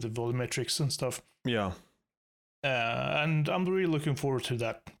came with the volumetrics and stuff. Yeah. And I'm really looking forward to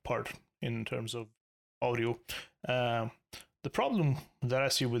that part in terms of audio. The problem that I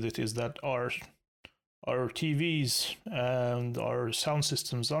see with it is that our TVs and our sound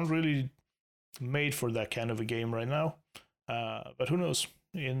systems aren't really made for that kind of a game right now. But who knows?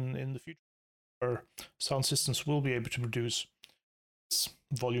 in the future, where sound systems will be able to produce this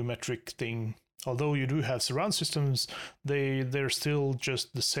volumetric thing. Although you do have surround systems, they're still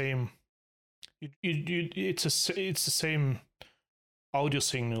just the same. It's the same audio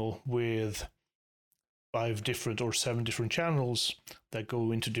signal with 5 different or 7 different channels that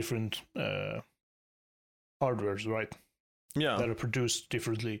go into different hardwares, right? Yeah. That are produced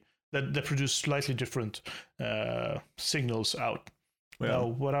differently, that produce slightly different signals out. Yeah. Now,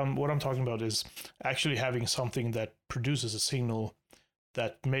 what I'm talking about is actually having something that produces a signal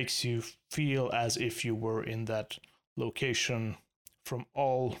that makes you feel as if you were in that location from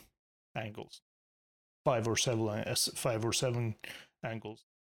all angles, 5 or 7 angles.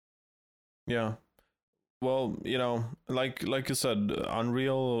 Yeah. Well, like you said,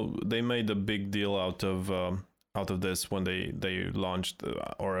 Unreal, they made a big deal out of this when they launched,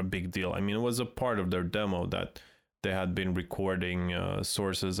 or a big deal. I mean, it was a part of their demo that they had been recording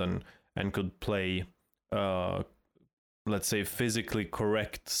sources and could play, let's say, physically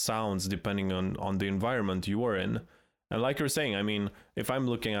correct sounds depending on the environment you were in. And like you're saying, I mean, if I'm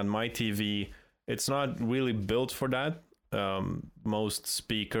looking at my TV, it's not really built for that. Most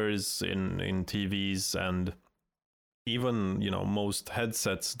speakers in TVs, and even most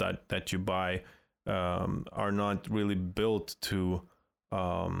headsets that you buy are not really built to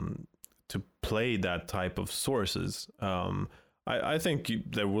play that type of sources. I think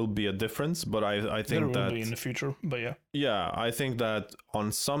there will be a difference, but I think there will be in the future. But yeah, I think that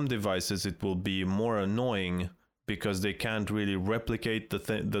on some devices it will be more annoying because they can't really replicate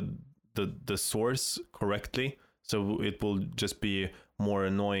the source correctly. So it will just be more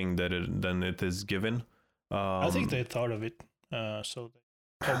annoying than it is given. I think they thought of it. So they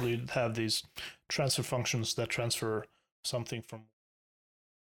probably have these transfer functions that transfer something from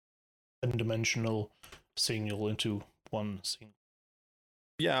one dimensional signal into one signal.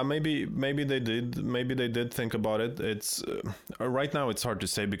 Yeah, maybe they did. Maybe they did think about it. It's right now it's hard to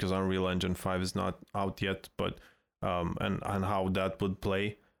say because Unreal Engine 5 is not out yet, but and how that would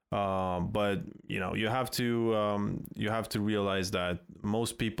play. But you have to realize that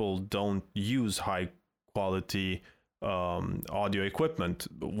most people don't use high quality audio equipment.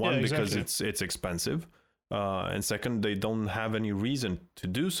 One, exactly. Because it's expensive, and second, they don't have any reason to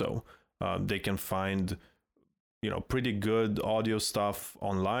do so. They can find pretty good audio stuff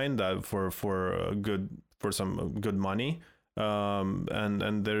online that for some good money,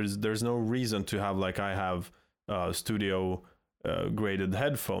 and there's no reason to have, like I have, studio graded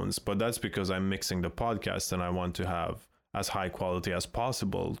headphones, but that's because I'm mixing the podcast and I want to have as high quality as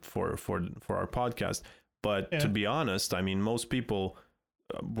possible for our podcast. But to be honest, I mean, most people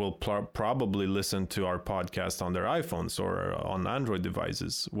will probably listen to our podcast on their iPhones or on Android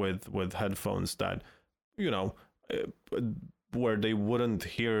devices with headphones that where they wouldn't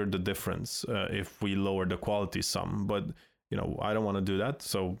hear the difference if we lower the quality some. But I don't want to do that,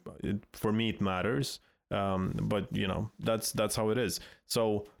 so for me it matters. But that's how it is.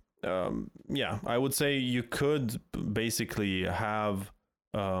 So yeah, I would say you could basically have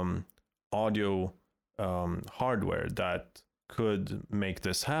audio hardware that could make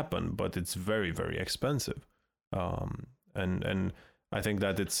this happen, but it's very, very expensive. And I think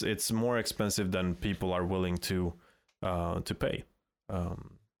that it's more expensive than people are willing to pay.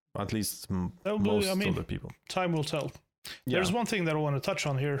 At least most of the people. Time will tell. Yeah. There's one thing that I want to touch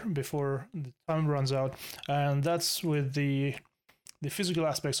on here before the time runs out, and that's with the physical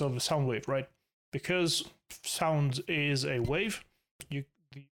aspects of a sound wave, right? Because sound is a wave,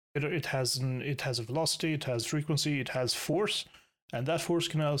 it has a velocity, it has frequency, it has force, and that force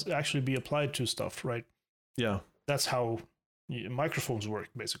can actually be applied to stuff, right? Yeah. That's how microphones work,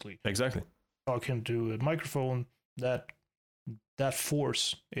 basically. Exactly. Talking to a microphone, that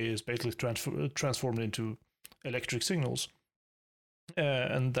force is basically transformed into electric signals,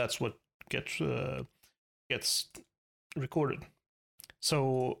 and that's what gets recorded.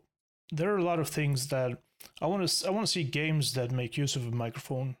 So there are a lot of things that I want to see games that make use of a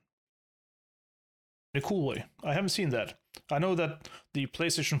microphone in a cool way. I haven't seen that. I know that the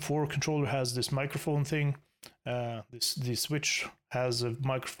PlayStation 4 controller has this microphone thing. The Switch has a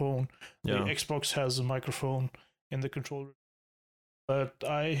microphone. Yeah. The Xbox has a microphone in the controller. But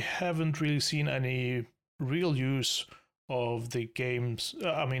I haven't really seen any real use of the games,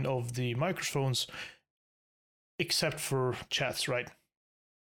 of the microphones, except for chats, right?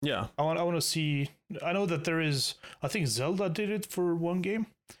 Yeah. I want to see. I know that there is. I think Zelda did it for one game,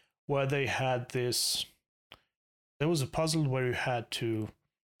 where they had this. There was a puzzle where you had to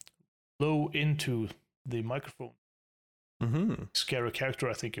blow into the microphone. Mm-hmm. Scare a character,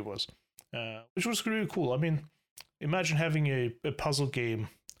 I think it was, which was really cool. I mean, imagine having a puzzle game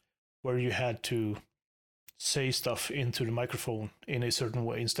where you had to say stuff into the microphone in a certain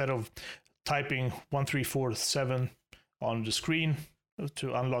way instead of typing 1 3 4 7 on the screen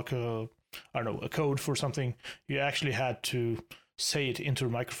to unlock a code for something. You actually had to say it into the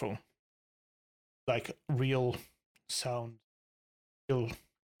microphone, like real sound, real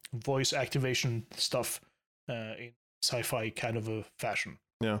voice activation stuff in sci-fi kind of a fashion.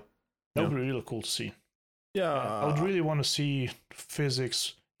 Yeah, that would be really cool to see. Yeah, I would really want to see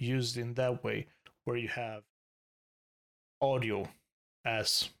physics used in that way, where you have audio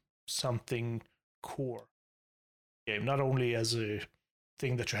as something core game, not only as a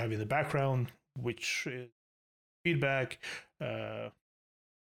thing that you have in the background, which is feedback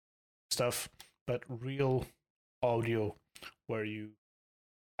stuff, but real audio where you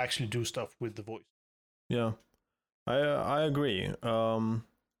actually do stuff with the voice. Yeah, I agree.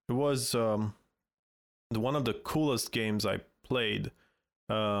 It was one of the coolest games I played,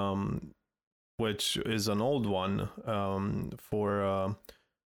 which is an old one for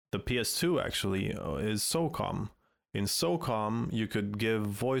the PS2 actually, is SOCOM. In SOCOM, you could give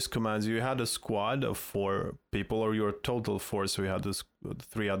voice commands. You had a squad of 4 people, or your total 4, so you had this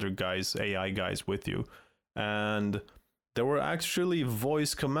 3 other guys, AI guys with you. And there were actually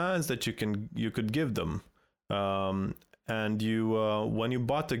voice commands that you could give them. And you when you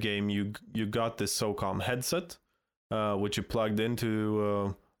bought the game, you got this SOCOM headset, which you plugged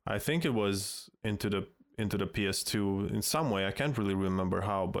into I think it was into the PS2 in some way. I can't really remember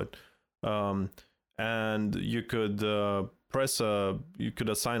how, but and you could you could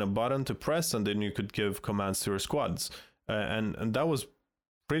assign a button to press, and then you could give commands to your squads, and that was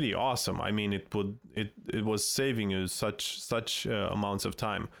pretty awesome. I mean, it was saving you such amounts of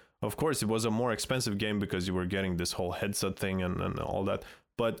time. Of course, it was a more expensive game because you were getting this whole headset thing and all that.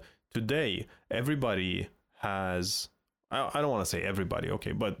 But today, everybody has, I don't want to say everybody,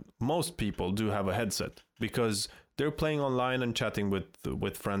 okay, but most people do have a headset because they're playing online and chatting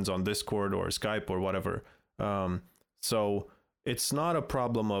with friends on Discord or Skype or whatever. So it's not a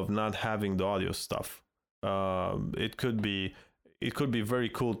problem of not having the audio stuff. It could be very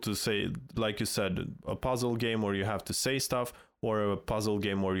cool to say, like you said, a puzzle game where you have to say stuff, or a puzzle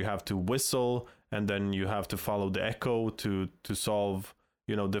game where you have to whistle and then you have to follow the echo to solve,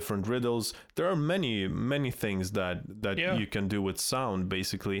 different riddles. There are many things that you can do with sound,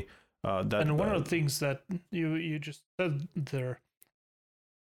 basically. And one of the things that you just said there,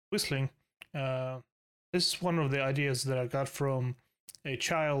 whistling, this is one of the ideas that I got from a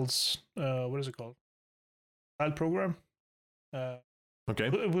child's what is it called? Child program. Okay.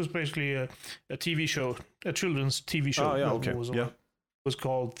 It was basically a TV show, a children's TV show. Oh yeah, okay. It was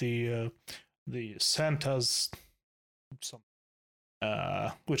called the Santa's something,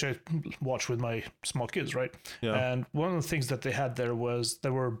 which I watched with my small kids, right? Yeah. And one of the things that they had there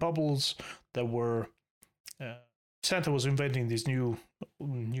were bubbles that were Santa was inventing these new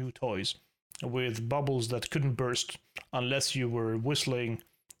toys with bubbles that couldn't burst unless you were whistling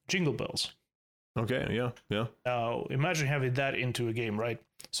Jingle Bells. Okay, yeah. Now, imagine having that into a game, right?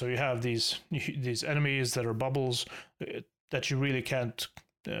 So you have these enemies that are bubbles that you really can't.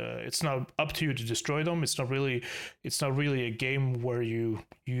 It's not up to you to destroy them. It's not really a game where you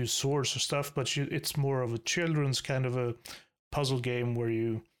use swords or stuff, but it's more of a children's kind of a puzzle game where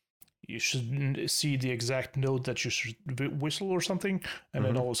you should see the exact note that you should whistle or something, and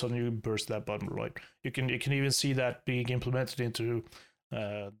then all of a sudden you burst that button, right? You can even see that being implemented into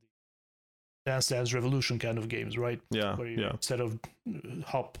Dance Dance Revolution kind of games, right? Yeah. Where instead of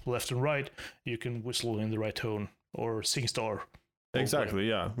hop left and right, you can whistle in the right tone or SingStar. Exactly.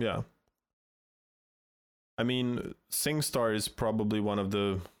 Yeah. I mean, SingStar is probably one of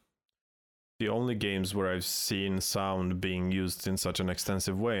the only games where I've seen sound being used in such an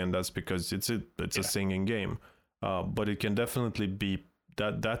extensive way, and that's because it's a singing game. But it can definitely be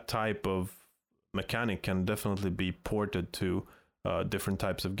that type of mechanic can definitely be ported to different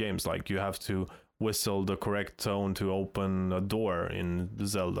types of games. Like you have to whistle the correct tone to open a door in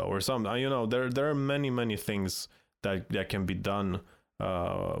Zelda or something. There are many things that can be done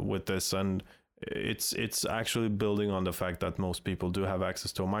with this, and it's actually building on the fact that most people do have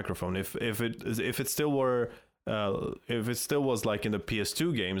access to a microphone. If it still was like in the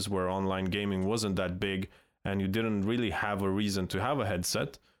PS2 games where online gaming wasn't that big and you didn't really have a reason to have a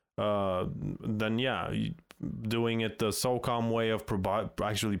headset, then doing it the SOCOM way of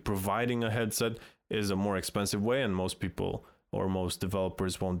actually providing a headset is a more expensive way, and most people or most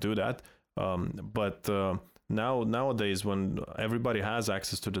developers won't do that. But nowadays, when everybody has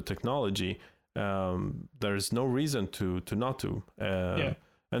access to the technology, there's no reason to not to.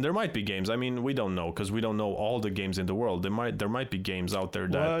 And there might be games. I mean, we don't know because we don't know all the games in the world. There might be games out there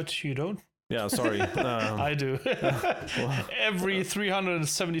that. What, you don't? Yeah, sorry. I do. Every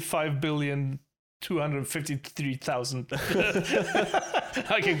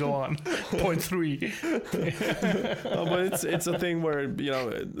 377,253,000. I can go on. 0.3. But it's a thing where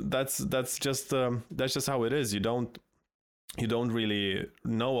that's just how it is. You don't really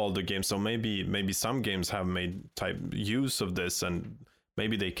know all the games, so maybe some games have made use of this, and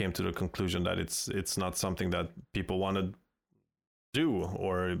maybe they came to the conclusion that it's not something that people want to do,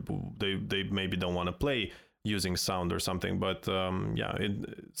 or they maybe don't want to play using sound or something. But it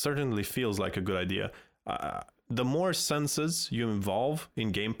certainly feels like a good idea. The more senses you involve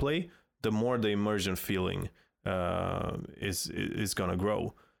in gameplay, the more the immersion feeling is gonna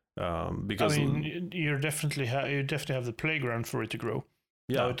grow. Because I mean, you definitely have the playground for it to grow.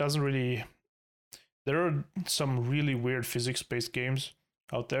 Yeah, now, it doesn't really. There are some really weird physics-based games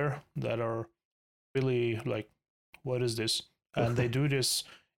out there that are really like, what is this? And they do this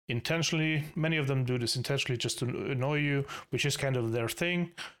intentionally. Many of them do this intentionally just to annoy you, which is kind of their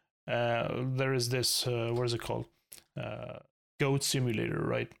thing. There is this, what is it called? Goat Simulator,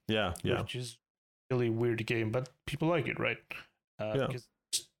 right? Yeah. Which is a really weird game, but people like it, right?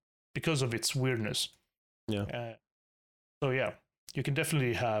 Because of its weirdness. Yeah. So yeah, you can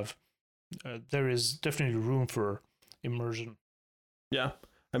definitely have. There is definitely room for immersion. Yeah,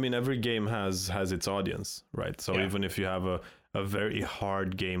 I mean, every game has its audience, right? So even if you have a very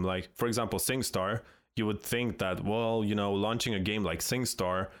hard game, like for example SingStar, you would think that, well, launching a game like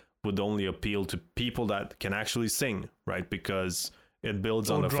SingStar would only appeal to people that can actually sing, right? Because it builds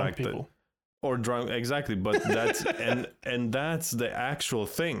on the fact people. Or drunk, exactly. But that's and that's the actual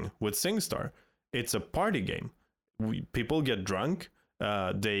thing with SingStar. It's a party game. People get drunk.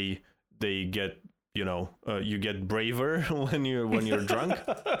 They get you get braver when you're drunk.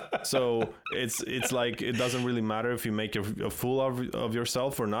 So it's like it doesn't really matter if you make a fool of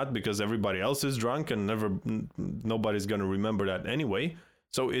yourself or not, because everybody else is drunk and nobody's gonna remember that anyway.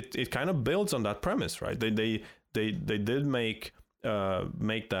 So it kind of builds on that premise, right? They did make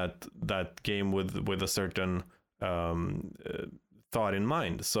that game with a certain thought in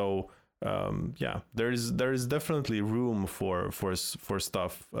mind. So there is definitely room for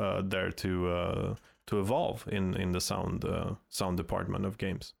stuff there to evolve in the sound department of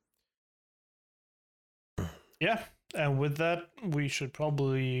games. Yeah, and with that, we should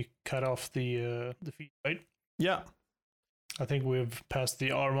probably cut off the feed, right? Yeah. I think we've passed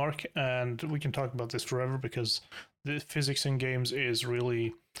the hour mark, and we can talk about this forever because the physics in games is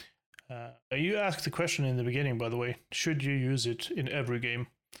really. You asked the question in the beginning, by the way. Should you use it in every game?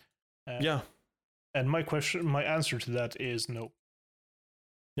 Yeah. And my answer to that is no.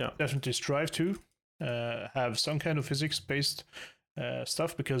 Yeah. Definitely strive to have some kind of physics-based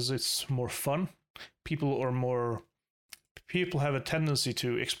stuff because it's more fun. People have a tendency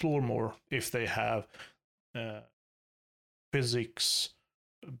to explore more if they have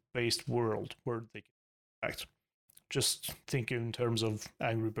physics-based world where they can act. Just think in terms of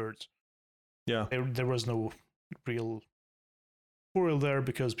Angry Birds. Yeah. There was no real tutorial there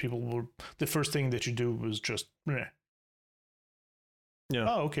because the first thing that you do was just meh. Yeah.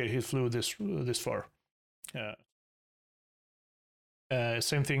 Oh, okay, he flew this far.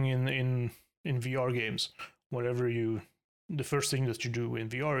 Same thing in VR games. The first thing that you do in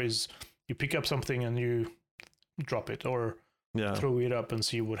VR is you pick up something and you drop it or throw it up and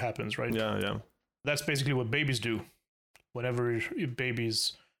see what happens, right? Yeah. That's basically what babies do. Whenever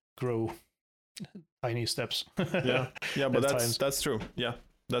babies grow tiny steps. yeah, but that's true. Yeah,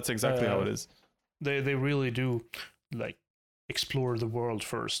 that's exactly how it is. They really do like explore the world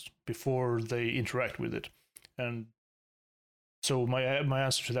first before they interact with it. And so my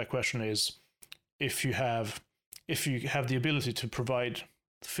answer to that question is if you have the ability to provide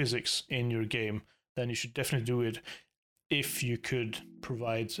physics in your game, then you should definitely do it if you could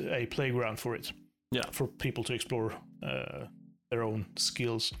provide a playground for it. Yeah, for people to explore their own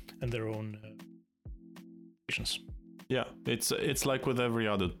skills and their own patience. Yeah, it's like with every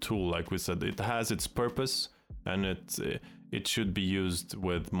other tool, like we said, it has its purpose, and it should be used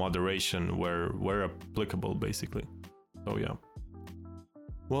with moderation where applicable, basically. So yeah.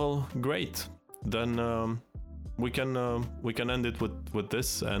 Well, great. Then we can end it with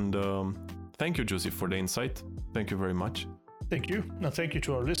this, and thank you, Jussi, for the insight. Thank you very much. Thank you. And thank you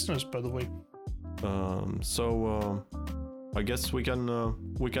to our listeners, by the way. So I guess we can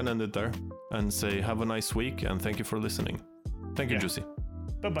end it there and say have a nice week and thank you for listening. Thank you, Jussi.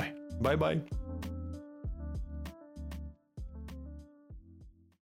 Bye-bye. Bye-bye.